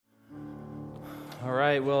All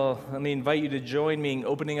right, well, let me invite you to join me in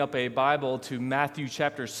opening up a Bible to Matthew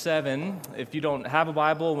chapter 7. If you don't have a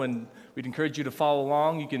Bible, we'd encourage you to follow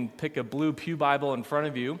along. You can pick a blue pew Bible in front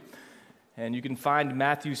of you, and you can find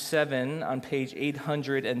Matthew 7 on page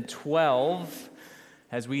 812,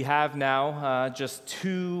 as we have now just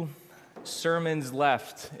two sermons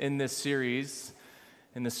left in this series,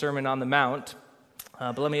 in the Sermon on the Mount.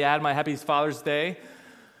 But let me add my happy Father's Day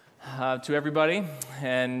to everybody,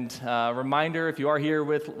 and reminder, if you are here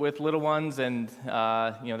with little ones and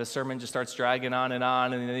the sermon just starts dragging on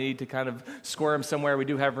and they need to kind of squirm somewhere, we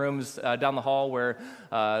do have rooms down the hall where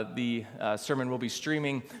the sermon will be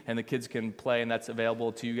streaming and the kids can play, and that's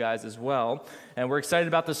available to you guys as well. And we're excited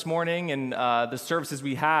about this morning and the services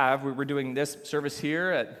we have. We're doing this service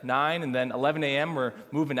here at 9, and then 11 a.m. we're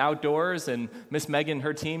moving outdoors, and Miss Megan,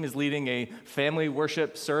 her team, is leading a family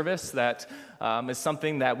worship service that is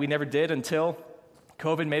something that we never did until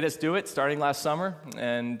COVID made us do it starting last summer,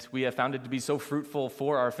 and we have found it to be so fruitful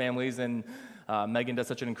for our families, and Megan does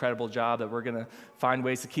such an incredible job that we're going to find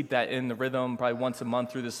ways to keep that in the rhythm probably once a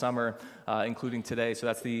month through the summer, including today. So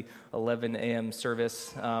that's the 11 a.m.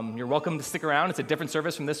 service. You're welcome to stick around. It's a different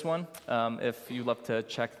service from this one if you'd love to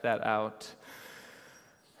check that out.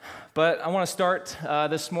 But I want to start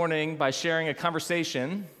this morning by sharing a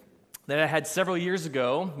conversation that I had several years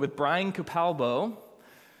ago with Brian Capalbo,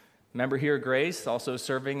 member here at Grace, also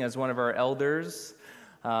serving as one of our elders,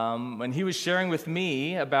 when he was sharing with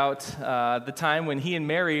me about the time when he and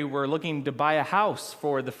Mary were looking to buy a house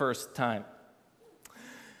for the first time.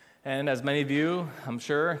 And as many of you, I'm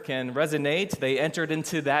sure, can resonate, they entered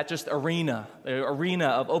into that just arena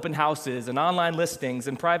of open houses and online listings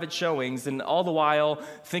and private showings, and all the while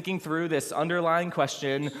thinking through this underlying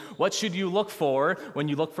question: what should you look for when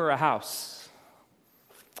you look for a house?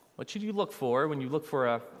 What should you look for when you look for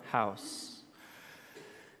a house?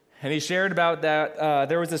 And he shared about that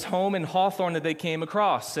there was this home in Hawthorne that they came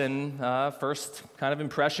across, and first kind of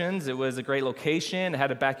impressions, it was a great location. It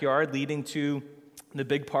had a backyard leading to the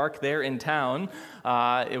big park there in town.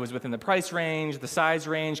 It was within the price range, the size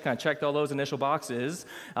range, kind of checked all those initial boxes.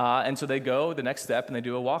 And so they go the next step and they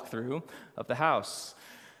do a walkthrough of the house.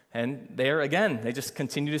 And there, again, they just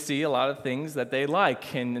continue to see a lot of things that they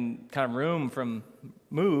like, and kind of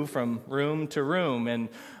move from room to room. And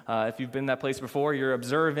if you've been in that place before, you're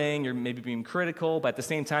observing, you're maybe being critical, but at the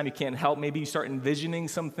same time, you can't help. Maybe you start envisioning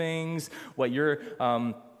some things, what your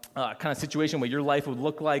kind of situation, what your life would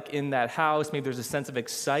look like in that house. Maybe there's a sense of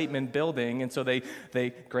excitement building, and so they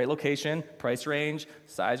great location, price range,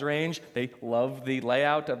 size range. They love the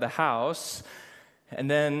layout of the house. And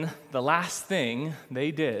then the last thing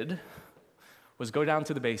they did was go down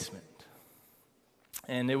to the basement.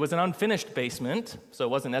 And it was an unfinished basement, so it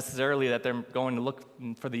wasn't necessarily that they're going to look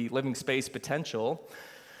for the living space potential.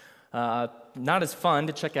 Not as fun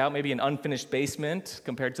to check out maybe an unfinished basement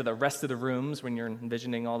compared to the rest of the rooms when you're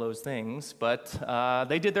envisioning all those things, but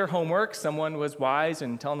they did their homework. Someone was wise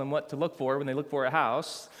in telling them what to look for when they look for a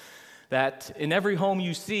house, that in every home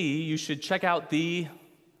you see, you should check out the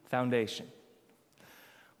foundation.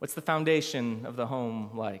 What's the foundation of the home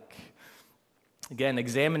like? Again,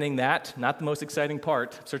 examining that, not the most exciting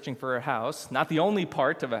part, searching for a house, not the only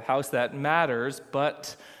part of a house that matters,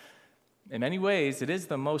 but in many ways, it is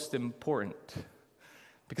the most important,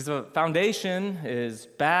 because if a foundation is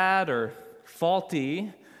bad or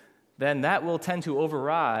faulty, then that will tend to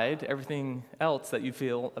override everything else that you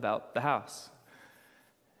feel about the house.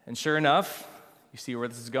 And sure enough, you see where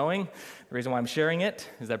this is going. The reason why I'm sharing it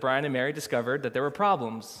is that Brian and Mary discovered that there were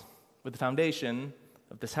problems with the foundation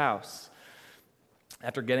of this house.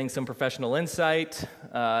 After getting some professional insight,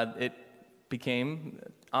 it became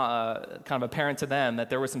kind of apparent to them that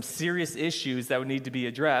there were some serious issues that would need to be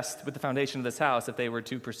addressed with the foundation of this house if they were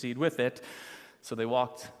to proceed with it, so they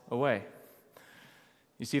walked away.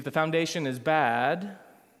 You see, if the foundation is bad,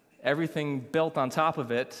 everything built on top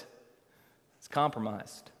of it is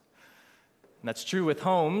compromised. And that's true with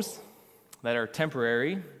homes that are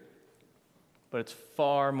temporary, but it's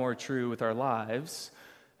far more true with our lives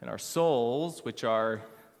and our souls, which are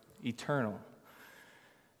eternal.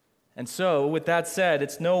 And so, with that said,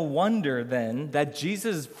 it's no wonder then that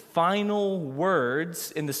Jesus' final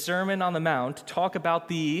words in the Sermon on the Mount talk about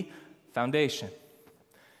the foundation.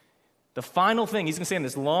 The final thing he's going to say in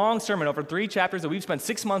this long sermon over 3 chapters that we've spent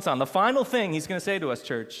 6 months on, the final thing he's going to say to us,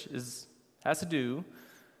 church, has to do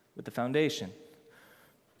with the foundation.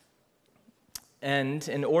 And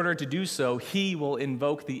in order to do so, he will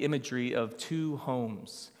invoke the imagery of 2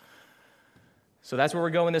 homes. So that's where we're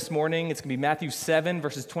going this morning. It's going to be Matthew 7,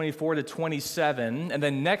 verses 24 to 27. And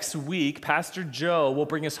then next week, Pastor Joe will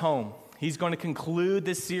bring us home. He's going to conclude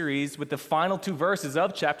this series with the final two verses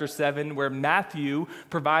of chapter 7, where Matthew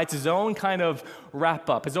provides his own kind of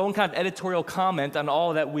wrap-up, his own kind of editorial comment on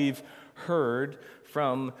all that we've heard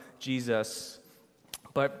from Jesus.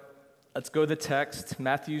 But let's go to the text,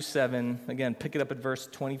 Matthew 7. Again, pick it up at verse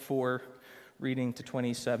 24, reading to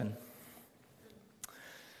 27.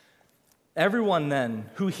 Everyone then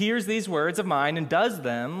who hears these words of mine and does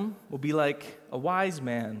them will be like a wise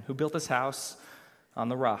man who built his house on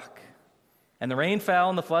the rock. And the rain fell,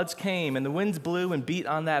 and the floods came, and the winds blew and beat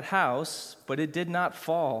on that house, but it did not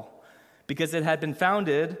fall, because it had been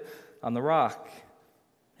founded on the rock.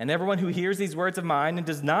 And everyone who hears these words of mine and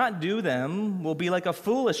does not do them will be like a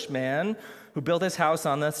foolish man who built his house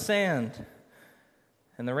on the sand.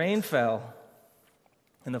 And the rain fell,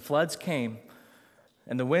 and the floods came,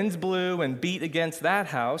 and the winds blew and beat against that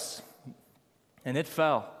house, and it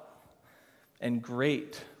fell, and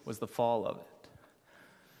great was the fall of it.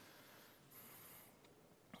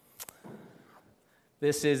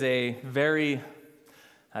 This is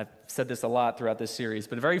I've said this a lot throughout this series,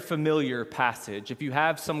 but a very familiar passage. If you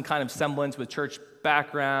have some kind of semblance with church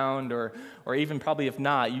background, or even probably if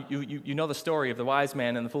not, you know the story of the wise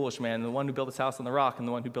man and the foolish man, and the one who built his house on the rock and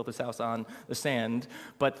the one who built his house on the sand.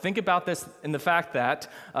 But think about this in the fact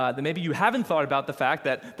that maybe you haven't thought about the fact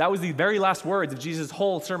that was the very last words of Jesus'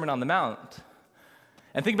 whole Sermon on the Mount.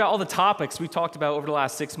 And think about all the topics we've talked about over the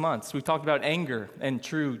last 6 months. We've talked about anger and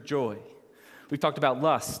true joy. We've talked about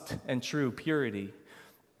lust and true purity,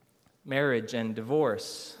 marriage and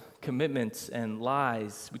divorce, commitments and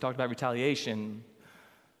lies. We talked about retaliation,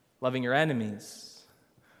 loving your enemies.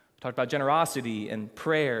 We talked about generosity and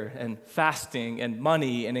prayer and fasting and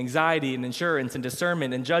money and anxiety and insurance and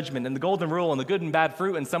discernment and judgment and the golden rule and the good and bad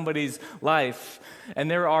fruit in somebody's life. And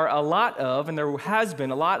there has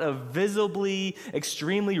been a lot of visibly,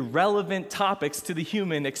 extremely relevant topics to the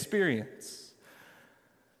human experience.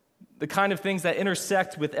 The kind of things that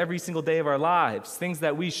intersect with every single day of our lives, things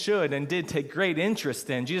that we should and did take great interest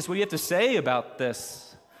in. Jesus, what do you have to say about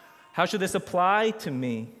this? How should this apply to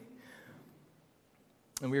me?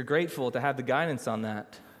 And we are grateful to have the guidance on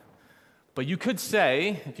that. But you could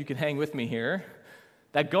say, if you could hang with me here,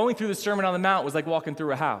 that going through the Sermon on the Mount was like walking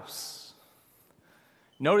through a house,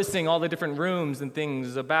 noticing all the different rooms and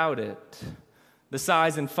things about it. The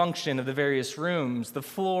size and function of the various rooms, the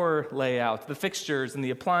floor layout, the fixtures and the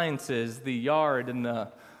appliances, the yard and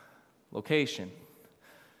the location.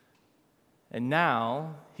 And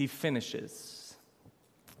now he finishes.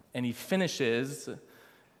 And he finishes,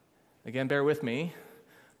 again, bear with me,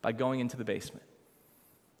 by going into the basement.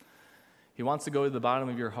 He wants to go to the bottom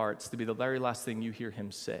of your hearts to be the very last thing you hear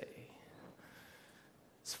him say.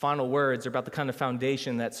 His final words are about the kind of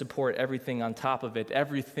foundation that support everything on top of it.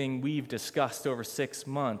 Everything we've discussed over 6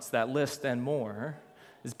 months, that list and more,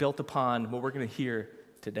 is built upon what we're going to hear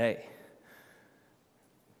today.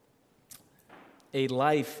 A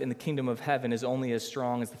life in the kingdom of heaven is only as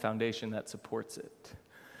strong as the foundation that supports it.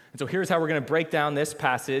 And so here's how we're going to break down this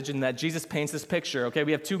passage, and that Jesus paints this picture. Okay,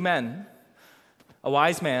 we have two men, a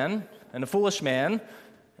wise man and a foolish man,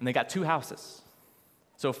 and they got two houses.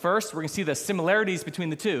 So first, we're going to see the similarities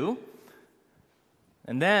between the two,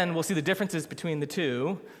 and then we'll see the differences between the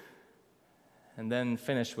two, and then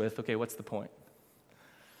finish with, okay, what's the point?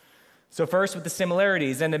 So first, with the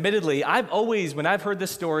similarities, and admittedly, when I've heard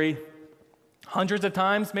this story hundreds of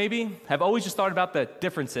times maybe, have always just thought about the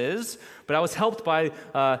differences, but I was helped by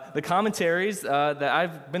the commentaries that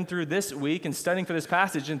I've been through this week and studying for this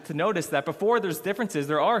passage, and to notice that before there's differences,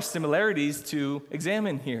 there are similarities to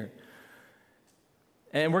examine here.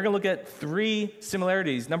 And we're going to look at 3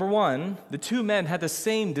 similarities. Number 1, the two men had the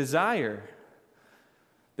same desire.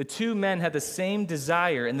 The two men had the same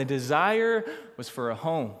desire, and the desire was for a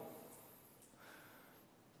home.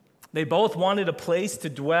 They both wanted a place to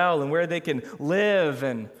dwell and where they can live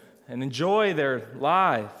and enjoy their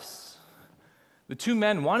lives. The two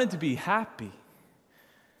men wanted to be happy.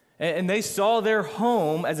 And they saw their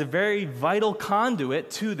home as a very vital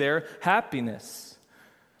conduit to their happiness.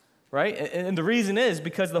 Right? And the reason is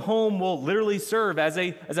because the home will literally serve as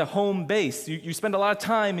a home base. You spend a lot of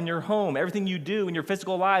time in your home. Everything you do in your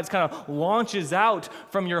physical lives kind of launches out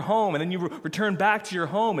from your home, and then you return back to your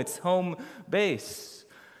home. It's home base.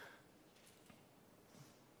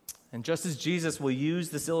 And just as Jesus will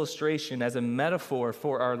use this illustration as a metaphor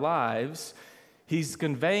for our lives, he's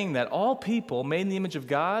conveying that all people made in the image of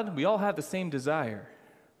God, we all have the same desire.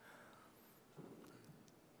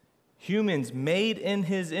 Humans made in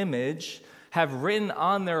his image have written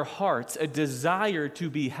on their hearts a desire to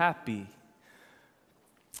be happy,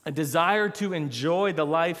 a desire to enjoy the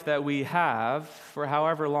life that we have for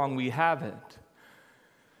however long we have it.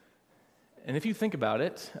 And if you think about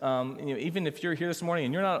it, even if you're here this morning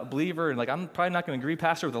and you're not a believer, and I'm probably not going to agree,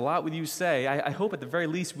 Pastor, with a lot what you say, I hope at the very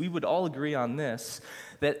least we would all agree on this,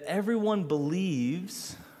 that everyone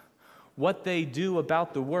believes what they do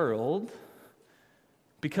about the world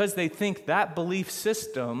because they think that belief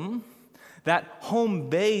system, that home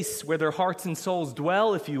base where their hearts and souls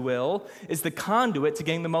dwell, if you will, is the conduit to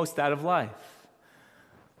getting the most out of life.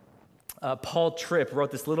 Paul Tripp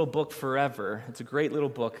wrote this little book, Forever. It's a great little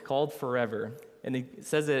book called Forever. And he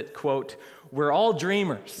says it, quote, "We're all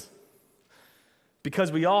dreamers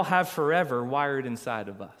because we all have forever wired inside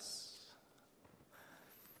of us."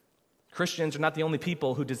 Christians are not the only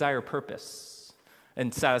people who desire purpose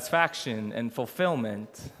and satisfaction and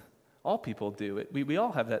fulfillment. All people do. We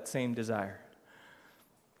all have that same desire.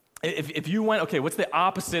 If you went, okay, what's the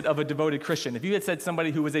opposite of a devoted Christian? If you had said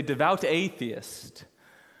somebody who was a devout atheist,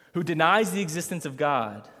 who denies the existence of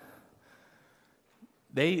God,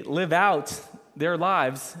 they live out their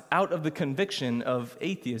lives out of the conviction of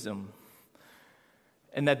atheism,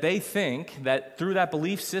 and that they think that through that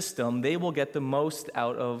belief system, they will get the most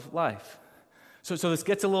out of life. So this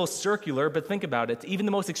gets a little circular, but think about it. Even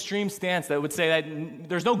the most extreme stance that would say that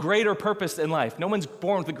there's no greater purpose in life. No one's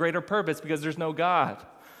born with a greater purpose because there's no God.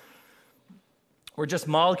 We're just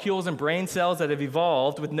molecules and brain cells that have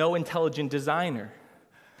evolved with no intelligent designer.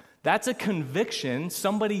 That's a conviction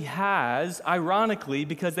somebody has, ironically,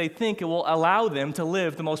 because they think it will allow them to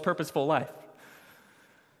live the most purposeful life,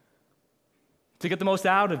 to get the most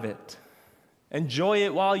out of it. Enjoy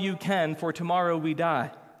it while you can, for tomorrow we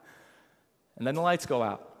die. And then the lights go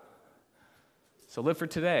out. So live for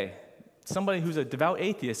today. Somebody who's a devout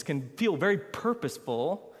atheist can feel very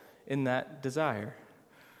purposeful in that desire.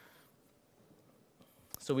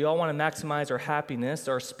 So we all want to maximize our happiness,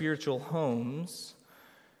 our spiritual homes.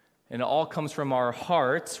 And it all comes from our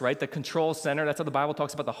hearts, right? The control center. That's how the Bible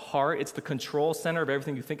talks about the heart. It's the control center of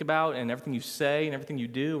everything you think about and everything you say and everything you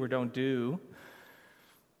do or don't do.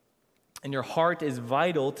 And your heart is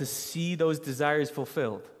vital to see those desires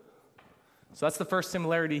fulfilled. So that's the first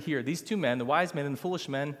similarity here. These two men, the wise men and the foolish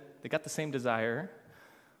men, they got the same desire.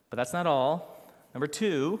 But that's not all. Number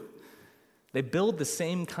two, they build the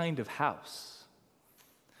same kind of house.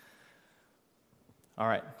 All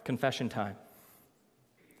right, confession time.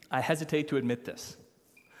 I hesitate to admit this,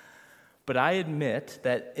 but I admit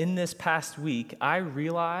that in this past week, I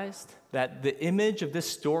realized that the image of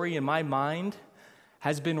this story in my mind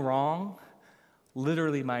has been wrong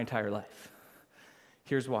literally my entire life.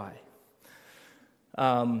 Here's why.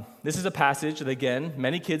 This is a passage that, again,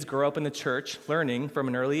 many kids grow up in the church learning from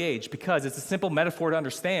an early age because it's a simple metaphor to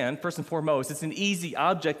understand. First and foremost, it's an easy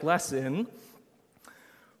object lesson,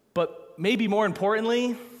 but maybe more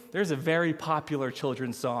importantly, there's a very popular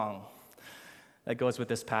children's song that goes with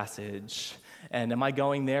this passage. And am I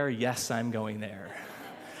going there? Yes, I'm going there.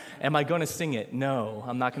 Am I going to sing it? No,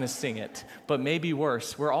 I'm not going to sing it. But maybe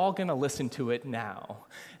worse, we're all going to listen to it now.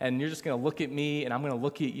 And you're just going to look at me, and I'm going to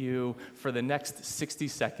look at you for the next 60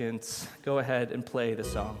 seconds. Go ahead and play the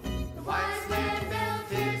song. The wise man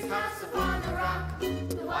built his house upon a rock.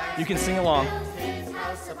 The wise You can sing along. man built his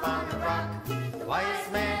house upon a rock. The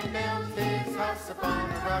wise man built his house upon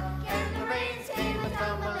a rock, and the rains came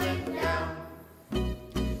a-tumbling down.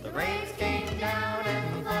 The rains came down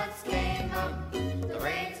and the floods came up. The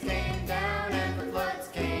rains came down and the floods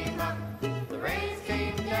came up. The rains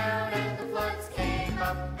came down and the floods came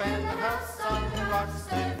up, and the house on the rock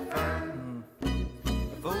stood firm.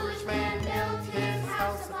 The foolish man built his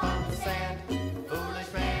house upon the sand. The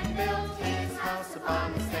foolish man built his house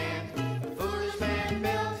upon the sand. The foolish man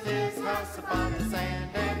built his house upon the sand,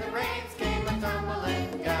 and the rains came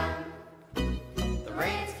a-tumbling down. The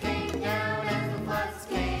rains came down and the floods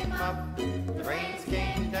came up. The rains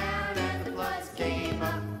came down and the floods came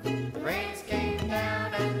up. The rains came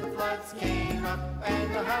down and the floods came up,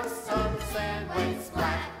 and the house on the sand went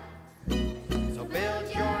splat. So build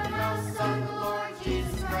your house on the Lord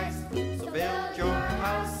Jesus Christ. So build your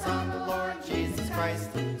house on the Lord Jesus Christ.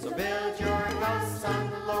 So build your house on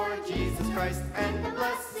the Lord Jesus Christ, and the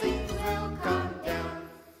blessings will come down.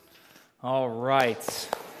 All right.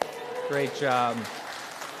 Great job.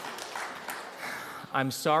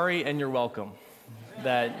 I'm sorry and you're welcome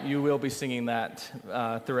that you will be singing that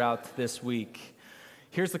throughout this week.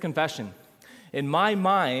 Here's the confession. In my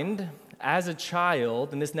mind, as a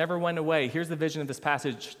child, and this never went away, here's the vision of this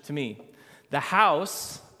passage to me. There's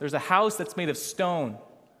a house that's made of stone,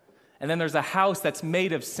 and then there's a house that's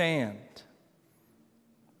made of sand.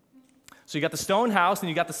 So you got the stone house and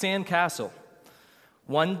you got the sand castle.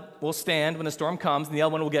 One will stand when the storm comes, and the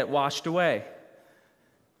other one will get washed away.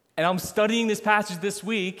 And I'm studying this passage this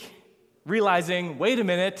week, realizing, wait a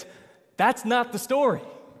minute, That's not the story.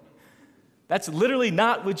 That's literally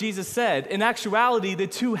not what Jesus said. In actuality, the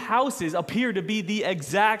two houses appear to be the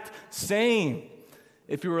exact same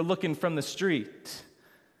if you were looking from the street,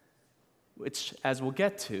 which, as we'll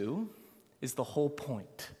get to, is the whole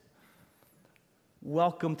point.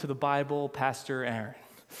 Welcome to the Bible, Pastor Aaron.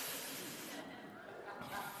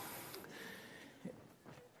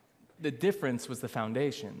 The difference was the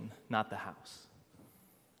foundation, not the house.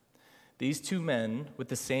 These two men, with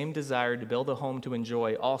the same desire to build a home to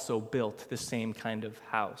enjoy, also built the same kind of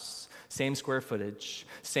house. Same square footage,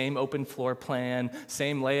 same open floor plan,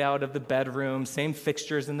 same layout of the bedroom, same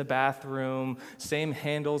fixtures in the bathroom, same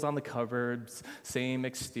handles on the cupboards, same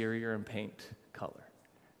exterior and paint color.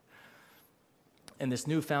 And this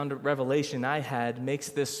newfound revelation I had makes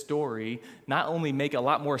this story not only make a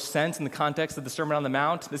lot more sense in the context of the Sermon on the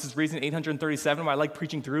Mount. This is reason 837 why I like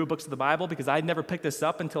preaching through books of the Bible, because I'd never picked this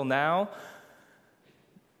up until now.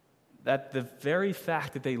 That the very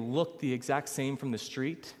fact that they look the exact same from the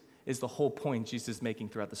street is the whole point Jesus is making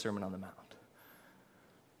throughout the Sermon on the Mount.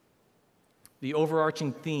 The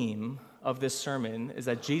overarching theme of this sermon is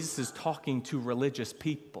that Jesus is talking to religious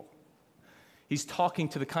people. He's talking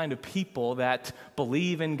to the kind of people that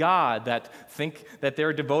believe in God, that think that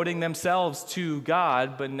they're devoting themselves to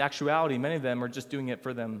God, but in actuality, many of them are just doing it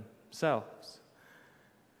for themselves.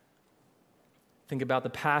 Think about the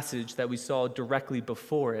passage that we saw directly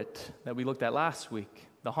before it, that we looked at last week,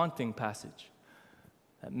 the haunting passage.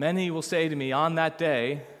 That many will say to me on that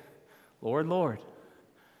day, Lord, Lord,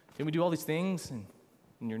 didn't we do all these things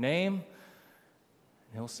in your name?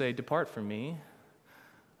 And he'll say, depart from me,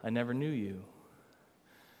 I never knew you.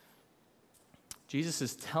 Jesus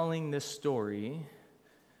is telling this story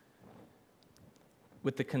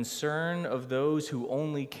with the concern of those who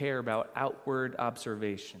only care about outward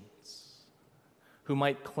observations, who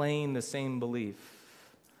might claim the same belief,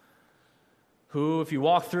 who, if you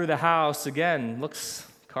walk through the house, again, looks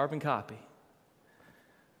carbon copy.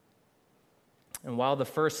 And while the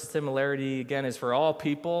first similarity, again, is for all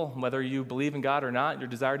people, whether you believe in God or not, your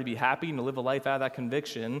desire to be happy and to live a life out of that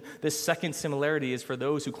conviction, this second similarity is for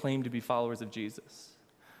those who claim to be followers of Jesus.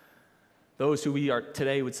 Those who we are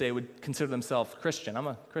today would consider themselves Christian. I'm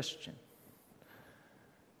a Christian.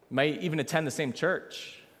 Might even attend the same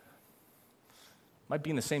church. Might be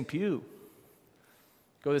in the same pew.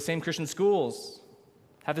 Go to the same Christian schools.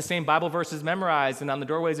 Have the same Bible verses memorized and on the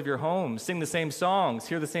doorways of your home. Sing the same songs.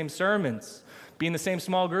 Hear the same sermons. Be in the same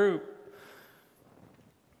small group.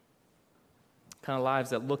 Kind of lives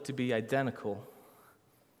that look to be identical.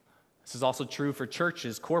 This is also true for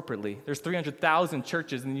churches corporately. There's 300,000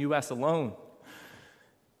 churches in the U.S. alone.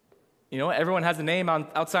 You know, everyone has a name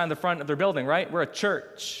outside the front of their building, right? We're a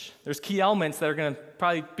church. There's key elements that are going to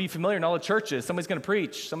probably be familiar in all the churches. Somebody's going to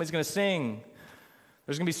preach. Somebody's going to sing.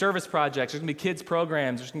 There's going to be service projects. There's going to be kids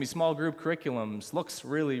programs. There's going to be small group curriculums. Looks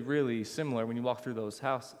really, really similar when you walk through those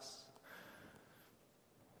houses.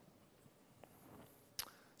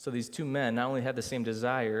 So these two men not only had the same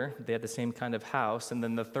desire, they had the same kind of house, and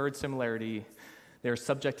then the third similarity, they are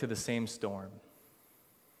subject to the same storm.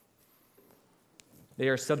 They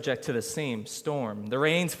are subject to the same storm. The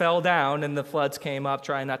rains fell down and the floods came up.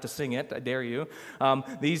 Try not to sing it, I dare you.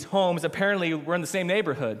 These homes apparently were in the same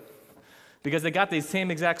neighborhood because they got the same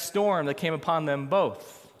exact storm that came upon them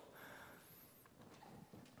both.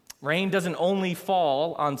 Rain doesn't only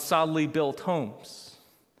fall on solidly built homes.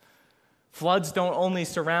 Floods don't only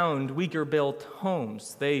surround weaker-built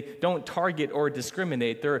homes. They don't target or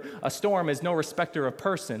discriminate. A storm is no respecter of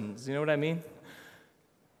persons. You know what I mean?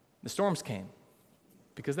 The storms came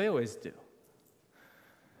because they always do.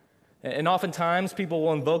 And oftentimes, people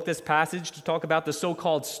will invoke this passage to talk about the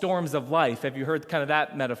so-called storms of life. Have you heard kind of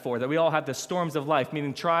that metaphor? That we all have the storms of life,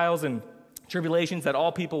 meaning trials and tribulations that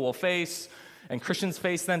all people will face. And Christians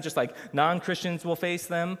face them just like non-Christians will face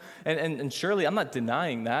them. And surely, I'm not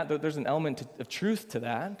denying that. There's an element of truth to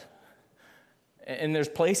that. And there's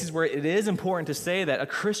places where it is important to say that a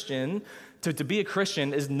Christian, to be a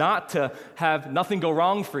Christian is not to have nothing go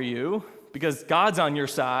wrong for you because God's on your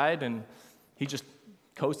side and he just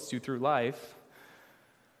coasts you through life.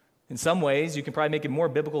 In some ways, you can probably make a more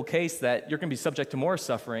biblical case that you're going to be subject to more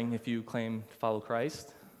suffering if you claim to follow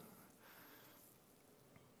Christ.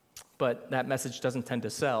 But that message doesn't tend to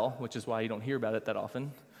sell, which is why you don't hear about it that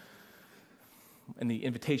often. And the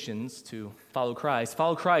invitations to follow Christ,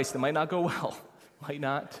 it might not go well. Might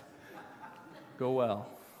not go well.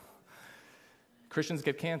 Christians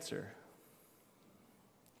get cancer.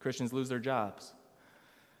 Christians lose their jobs.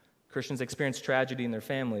 Christians experience tragedy in their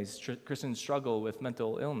families. Christians struggle with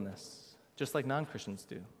mental illness, just like non-Christians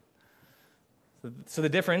do. So the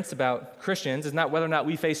difference about Christians is not whether or not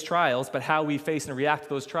we face trials, but how we face and react to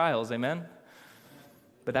those trials, amen?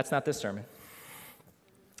 But that's not this sermon.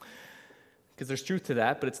 Because there's truth to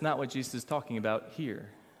that, but it's not what Jesus is talking about here.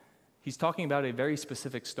 He's talking about a very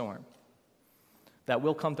specific storm that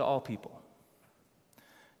will come to all people.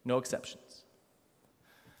 No exceptions.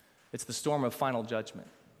 It's the storm of final judgment.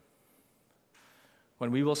 When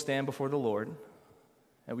we will stand before the Lord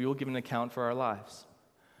and we will give an account for our lives.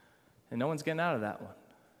 And no one's getting out of that one.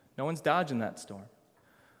 No one's dodging that storm.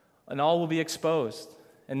 And all will be exposed,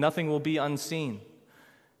 and nothing will be unseen.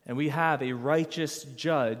 And we have a righteous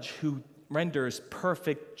judge who renders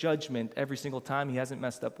perfect judgment every single time. He hasn't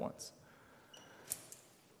messed up once.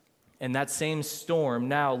 And that same storm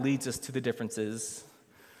now leads us to the differences.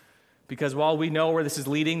 Because while we know where this is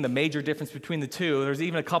leading, the major difference between the two, there's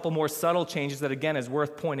even a couple more subtle changes that, again, is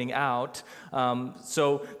worth pointing out.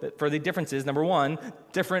 So for the differences, number one,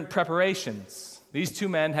 different preparations. These two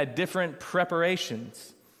men had different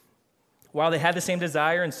preparations. While they had the same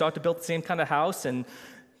desire and sought to build the same kind of house and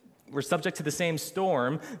were subject to the same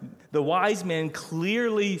storm, the wise man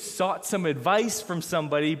clearly sought some advice from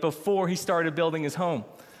somebody before he started building his home.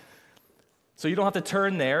 So you don't have to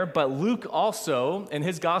turn there, but Luke also, in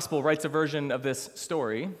his gospel, writes a version of this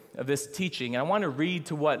story, of this teaching. And I want to read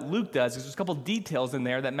to what Luke does, because there's a couple details in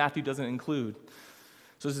there that Matthew doesn't include.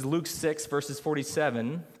 So this is Luke 6, verses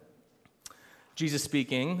 47. Jesus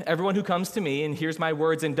speaking, "Everyone who comes to me and hears my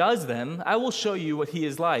words and does them, I will show you what he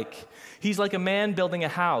is like. He's like a man building a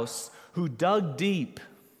house who dug deep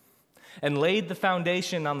and laid the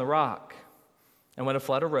foundation on the rock. And when a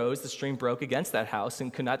flood arose, the stream broke against that house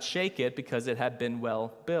and could not shake it because it had been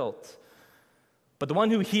well built. But the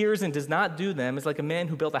one who hears and does not do them is like a man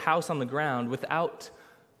who built a house on the ground without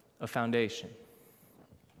a foundation."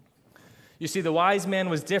 You see, the wise man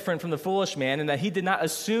was different from the foolish man in that he did not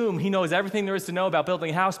assume he knows everything there is to know about building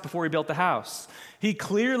a house before he built the house. He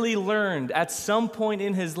clearly learned at some point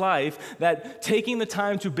in his life that taking the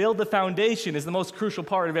time to build the foundation is the most crucial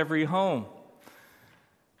part of every home.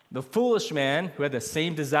 The foolish man, who had the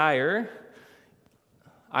same desire,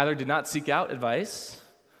 either did not seek out advice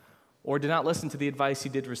or did not listen to the advice he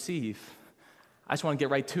did receive. I just want to get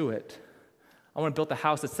right to it. I want to build a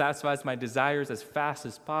house that satisfies my desires as fast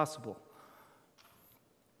as possible.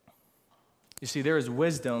 You see, there is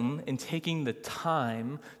wisdom in taking the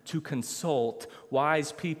time to consult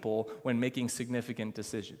wise people when making significant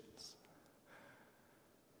decisions.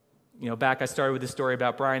 Back I started with this story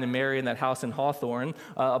about Brian and Mary in that house in Hawthorne.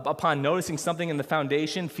 Upon noticing something in the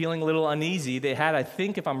foundation, feeling a little uneasy, they had, I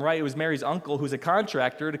think if I'm right, it was Mary's uncle, who's a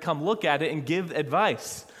contractor, to come look at it and give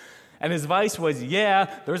advice. And his advice was,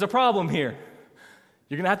 yeah, there's a problem here.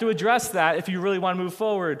 You're going to have to address that if you really want to move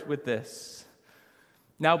forward with this.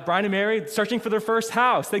 Now, Brian and Mary, searching for their first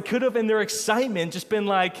house, they could have, in their excitement, just been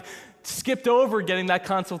skipped over getting that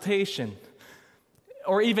consultation.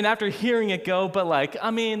 Or even after hearing it go, but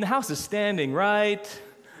the house is standing, right?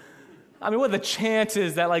 What are the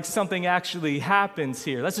chances that something actually happens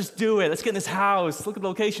here? Let's just do it. Let's get in this house. Look at the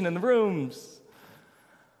location and the rooms.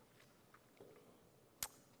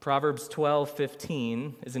 Proverbs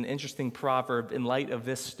 12:15 is an interesting proverb in light of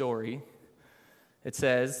this story. It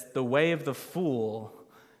says, "The way of the fool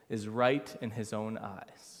is right in his own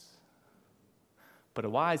eyes, but a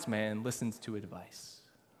wise man listens to advice."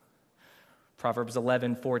 Proverbs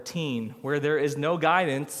 11:14, "Where there is no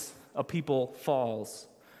guidance, a people falls.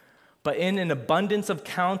 But in an abundance of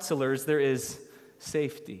counselors, there is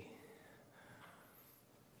safety."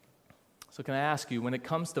 So can I ask you, when it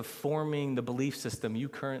comes to forming the belief system you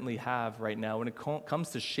currently have right now, when it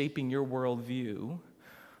comes to shaping your worldview,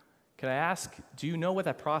 can I ask, do you know what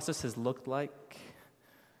that process has looked like?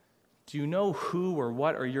 Do you know who or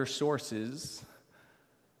what are your sources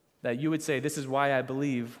that you would say, this is why I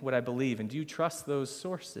believe what I believe? And do you trust those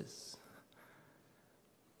sources?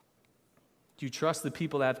 Do you trust the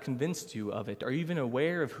people that have convinced you of it? Are you even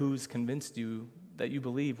aware of who's convinced you that you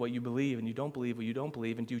believe what you believe and you don't believe what you don't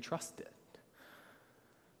believe, and do you trust it?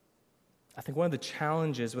 I think one of the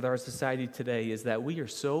challenges with our society today is that we are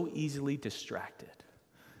so easily distracted.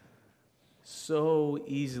 So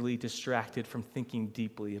easily distracted from thinking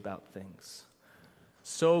deeply about things.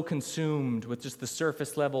 So consumed with just the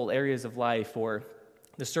surface level areas of life or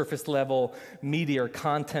the surface level media or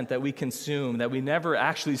content that we consume that we never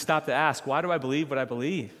actually stop to ask, why do I believe what I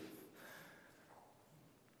believe?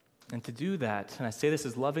 And to do that, and I say this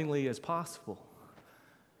as lovingly as possible,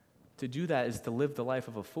 to do that is to live the life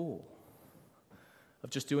of a fool, of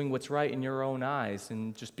just doing what's right in your own eyes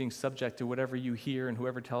and just being subject to whatever you hear and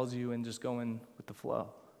whoever tells you and just going with the flow.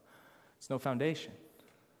 It's no foundation.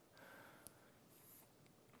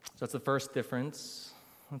 So that's the first difference.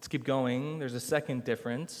 Let's keep going. There's a second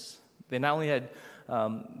difference. They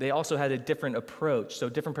also had a different approach. So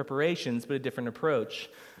different preparations, but a different approach.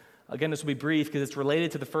 Again, this will be brief because it's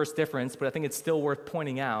related to the first difference, but I think it's still worth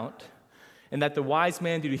pointing out. And that the wise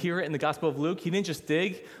man, did you hear it in the Gospel of Luke? He didn't just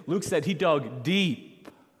dig. Luke said he dug deep.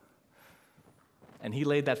 And he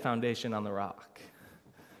laid that foundation on the rock.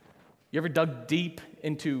 You ever dug deep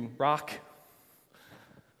into rock?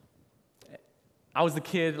 I was the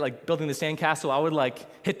kid, building the sandcastle. I would,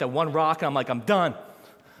 hit the one rock, and I'm like, I'm done.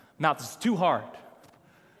 This is too hard.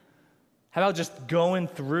 How about just going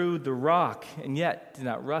through the rock, and yet did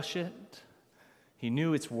not rush it? He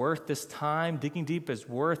knew it's worth this time. Digging deep is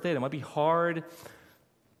worth it. It might be hard.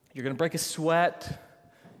 You're going to break a sweat.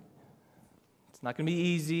 It's not going to be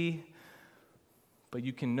easy. But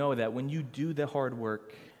you can know that when you do the hard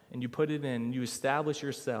work and you put it in, you establish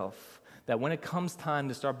yourself, that when it comes time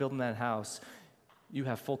to start building that house, you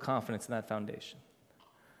have full confidence in that foundation.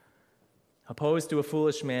 Opposed to a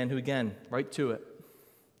foolish man who, again, right to it.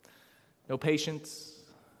 No patience,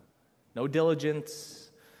 no diligence.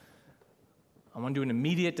 I want to do an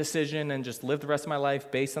immediate decision and just live the rest of my life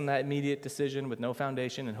based on that immediate decision with no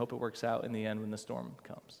foundation and hope it works out in the end when the storm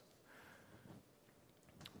comes.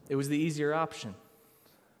 It was the easier option.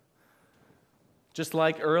 Just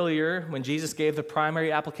like earlier when Jesus gave the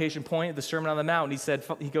primary application point of the Sermon on the Mount,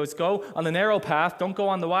 he goes, go on the narrow path, don't go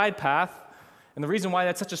on the wide path. And the reason why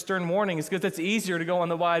that's such a stern warning is because it's easier to go on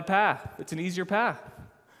the wide path. It's an easier path.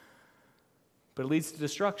 But it leads to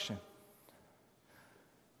destruction.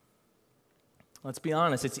 Let's be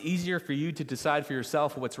honest, it's easier for you to decide for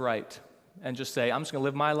yourself what's right and just say, I'm just going to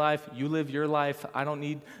live my life, you live your life,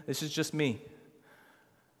 this is just me.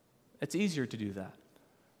 It's easier to do that.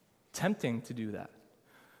 Tempting to do that.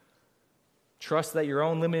 Trust that your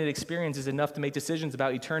own limited experience is enough to make decisions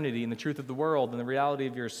about eternity and the truth of the world and the reality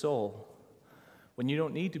of your soul when you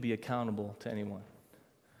don't need to be accountable to anyone.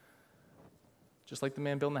 Just like the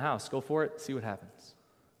man building the house. Go for it, see what happens.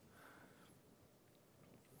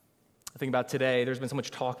 I think about today, there's been so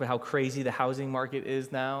much talk about how crazy the housing market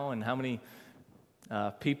is now and how many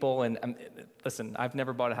people, and listen, I've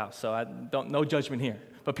never bought a house, so no judgment here,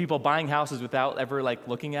 but people buying houses without ever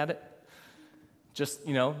looking at it. Just,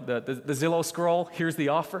 the Zillow scroll, here's the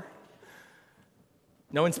offer.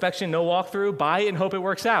 No inspection, no walkthrough, buy it and hope it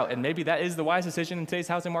works out. And maybe that is the wise decision in today's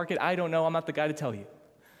housing market. I don't know, I'm not the guy to tell you.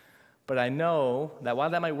 But I know that while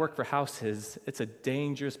that might work for houses, it's a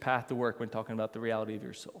dangerous path to work when talking about the reality of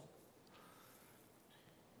your soul.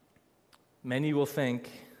 Many will think,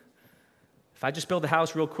 if I just build a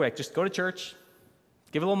house real quick, just go to church,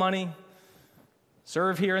 give a little money,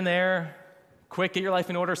 serve here and there, quick, get your life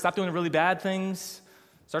in order, stop doing the really bad things,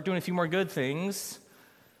 start doing a few more good things,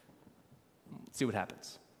 see what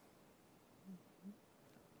happens.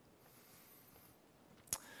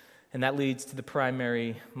 And that leads to the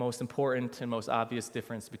primary, most important, and most obvious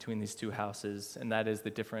difference between these two houses, and that is the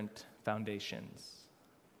different foundations.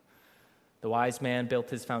 The wise man built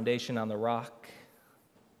his foundation on the rock.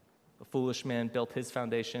 The foolish man built his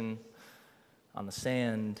foundation on the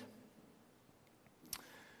sand.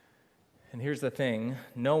 And here's the thing,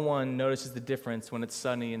 no one notices the difference when it's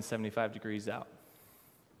sunny and 75 degrees out.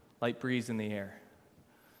 Light breeze in the air.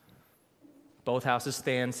 Both houses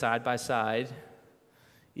stand side by side.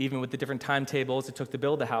 Even with the different timetables it took to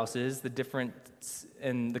build the houses, the difference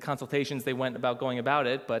in the consultations they went about going about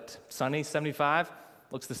it, but sunny, 75,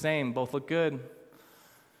 looks the same, both look good.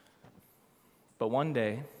 But one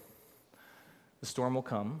day, the storm will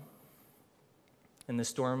come, and the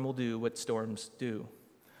storm will do what storms do.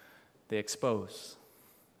 They expose.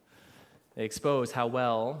 They expose how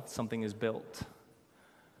well something is built.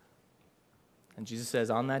 And Jesus says,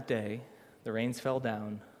 on that day, the rains fell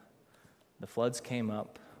down, the floods came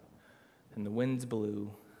up, and the winds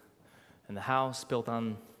blew, and the house built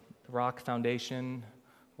on the rock foundation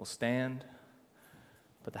will stand,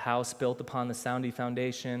 but the house built upon the sandy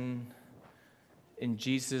foundation, in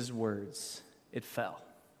Jesus' words, it fell,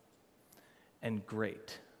 and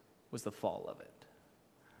great was the fall of it.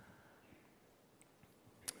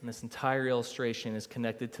 And this entire illustration is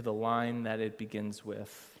connected to the line that it begins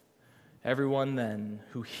with. Everyone then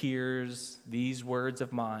who hears these words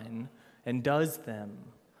of mine and does them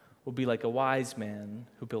will be like a wise man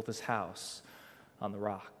who built his house on the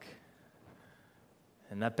rock.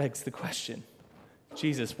 And that begs the question,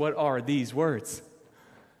 Jesus, what are these words?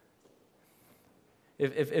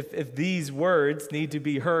 If these words need to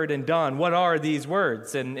be heard and done, what are these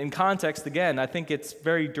words? And in context, again, I think it's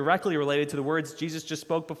very directly related to the words Jesus just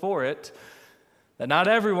spoke before it, that not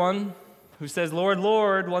everyone who says, Lord,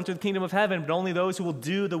 Lord, will enter the kingdom of heaven, but only those who will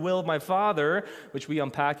do the will of my Father, which we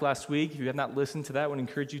unpacked last week. If you have not listened to that, I would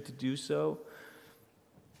encourage you to do so.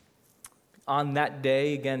 On that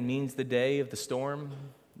day, again, means the day of the storm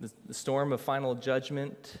of final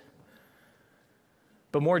judgment.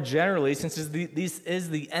 But more generally, since this is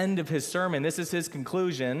the end of his sermon, this is his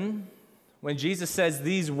conclusion, when Jesus says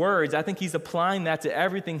these words, I think he's applying that to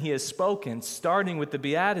everything he has spoken, starting with the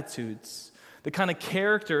Beatitudes, the kind of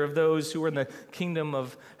character of those who are in the kingdom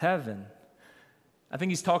of heaven. I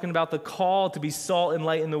think he's talking about the call to be salt and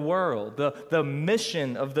light in the world, the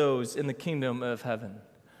mission of those in the kingdom of heaven.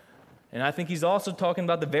 And I think he's also talking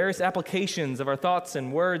about the various applications of our thoughts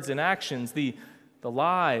and words and actions, the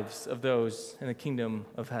lives of those in the kingdom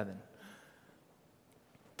of heaven.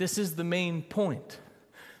 This is the main point.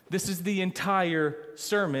 This is the entire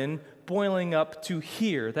sermon boiling up to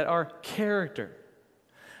here, that our character,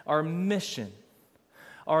 our mission,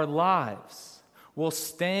 our lives will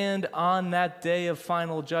stand on that day of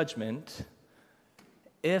final judgment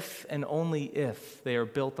if and only if they are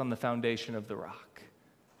built on the foundation of the rock.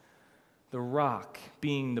 The rock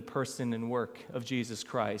being the person and work of Jesus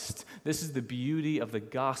Christ. This is the beauty of the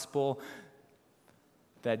gospel,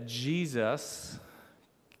 that Jesus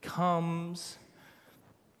comes,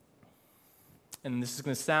 and this is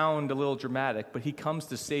going to sound a little dramatic, but he comes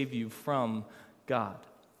to save you from God.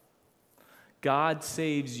 God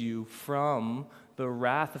saves you from the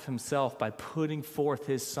wrath of himself by putting forth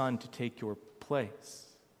his Son to take your place.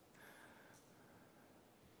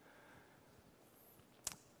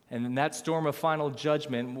 And in that storm of final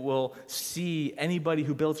judgment, we'll see anybody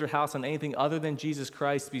who builds their house on anything other than Jesus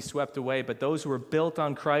Christ be swept away. But those who are built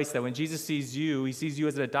on Christ, that when Jesus sees you, he sees you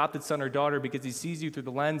as an adopted son or daughter because he sees you through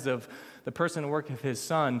the lens of the person and work of his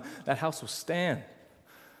Son, that house will stand.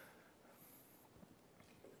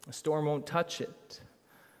 The storm won't touch it.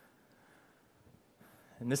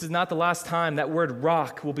 And this is not the last time that word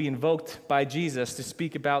rock will be invoked by Jesus to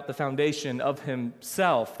speak about the foundation of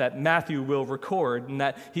himself that Matthew will record, and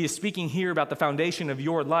that he is speaking here about the foundation of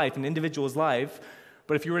your life, an individual's life.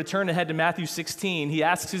 But if you were to turn ahead to Matthew 16, he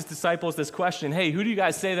asks his disciples this question, hey, who do you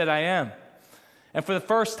guys say that I am? And for the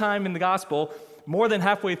first time in the gospel, more than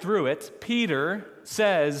halfway through it, Peter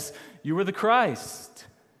says, you are the Christ,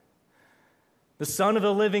 the Son of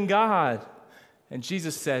the living God. And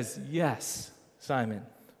Jesus says, yes, Simon,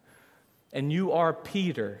 and you are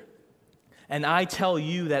Peter, and I tell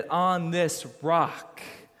you that on this rock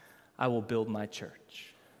I will build my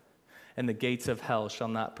church, and the gates of hell shall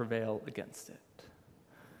not prevail against it.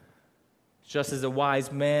 Just as a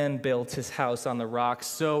wise man built his house on the rock,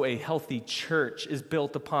 so a healthy church is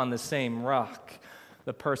built upon the same rock,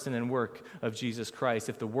 the person and work of Jesus Christ,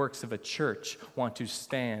 if the works of a church want to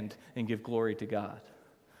stand and give glory to God.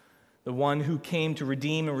 The one who came to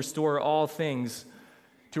redeem and restore all things,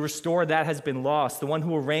 to restore that has been lost, the one who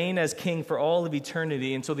will reign as king for all of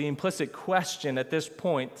eternity. And so the implicit question at this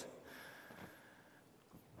point,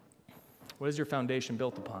 what is your foundation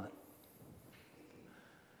built upon?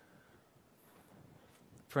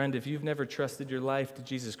 Friend, if you've never trusted your life to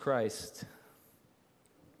Jesus Christ,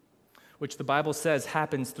 which the Bible says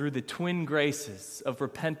happens through the twin graces of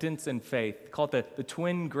repentance and faith, called the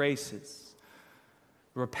twin graces.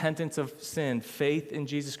 Repentance of sin, faith in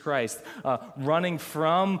Jesus Christ, running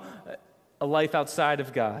from a life outside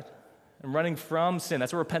of God, and running from sin.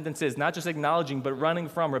 That's what repentance is, not just acknowledging, but running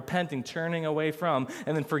from, repenting, turning away from,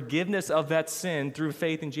 and then forgiveness of that sin through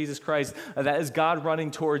faith in Jesus Christ. That is God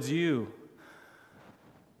running towards you.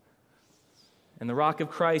 And the rock of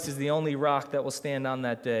Christ is the only rock that will stand on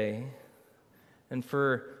that day. And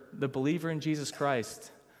for the believer in Jesus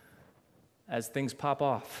Christ, as things pop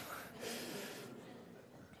off,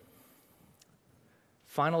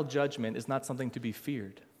 final judgment is not something to be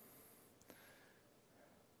feared.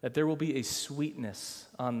 That there will be a sweetness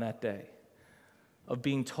on that day of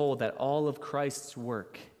being told that all of Christ's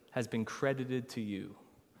work has been credited to you,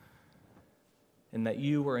 and that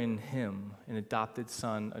you are in him an adopted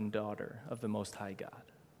son and daughter of the Most High God.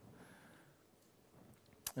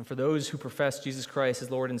 And for those who profess Jesus Christ as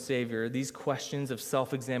Lord and Savior, these questions of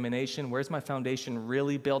self-examination, where's my foundation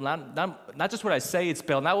really built? Not just what I say it's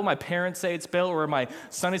built, not what my parents say it's built, or my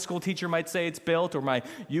Sunday school teacher might say it's built, or my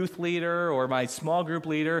youth leader, or my small group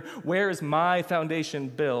leader. Where is my foundation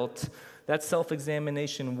built? That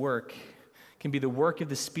self-examination work can be the work of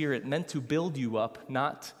the Spirit meant to build you up,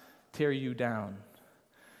 not tear you down.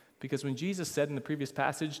 Because when Jesus said in the previous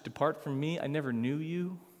passage, "Depart from me, I never knew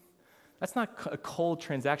you," that's not a cold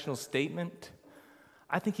transactional statement.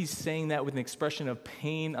 I think he's saying that with an expression of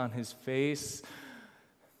pain on his face,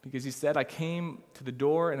 because he said, I came to the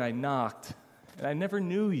door and I knocked, and I never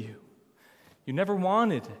knew you. You never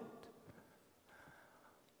wanted it.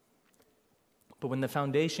 But when the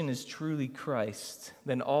foundation is truly Christ,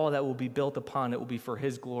 then all that will be built upon it will be for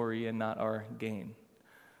his glory and not our gain.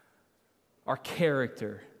 Our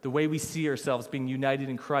character, the way we see ourselves being united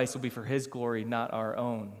in Christ, will be for his glory, not our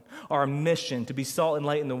own. Our mission to be salt and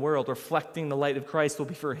light in the world, reflecting the light of Christ, will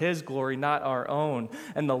be for his glory, not our own.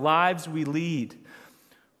 And the lives we lead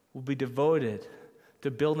will be devoted to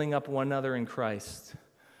building up one another in Christ.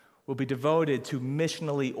 We'll be devoted to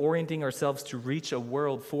missionally orienting ourselves to reach a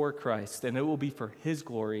world for Christ, and it will be for his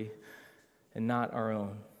glory and not our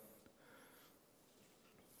own.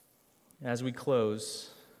 As we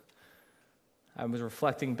close, I was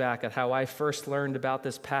reflecting back at how I first learned about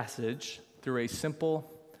this passage through a simple,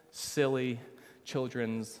 silly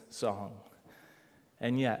children's song.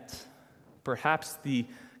 And yet, perhaps the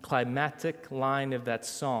climactic line of that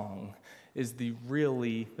song is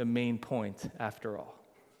really the main point after all.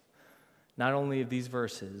 Not only of these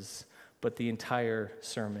verses, but the entire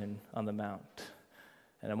Sermon on the Mount.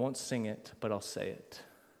 And I won't sing it, but I'll say it.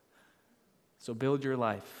 So build your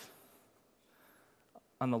life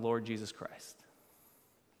on the Lord Jesus Christ.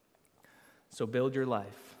 So build your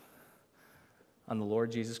life on the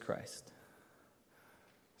Lord Jesus Christ.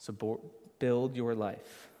 So build your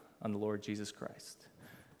life on the Lord Jesus Christ,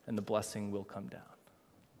 and the blessing will come down.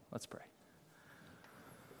 Let's pray.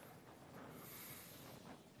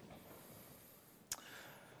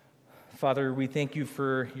 Father, we thank you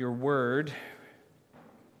for your word.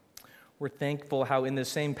 We're thankful how in the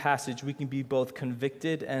same passage we can be both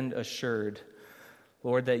convicted and assured.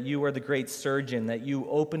 Lord, that you are the great surgeon, that you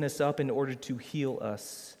open us up in order to heal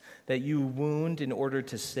us, that you wound in order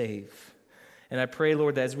to save. And I pray,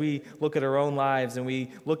 Lord, that as we look at our own lives and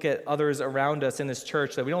we look at others around us in this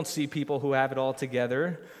church, that we don't see people who have it all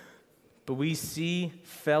together, but we see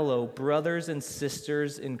fellow brothers and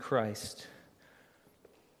sisters in Christ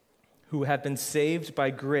who have been saved by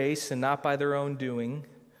grace and not by their own doing,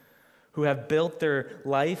 who have built their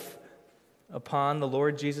life upon the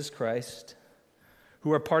Lord Jesus Christ,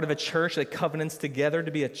 who are part of a church that covenants together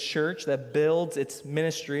to be a church that builds its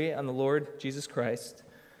ministry on the Lord Jesus Christ,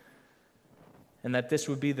 and that this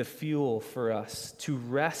would be the fuel for us to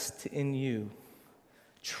rest in you,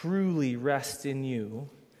 truly rest in you,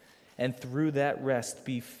 and through that rest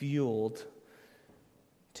be fueled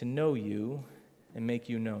to know you and make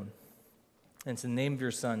you known. And it's in the name of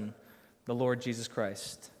your Son, the Lord Jesus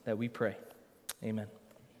Christ, that we pray. Amen.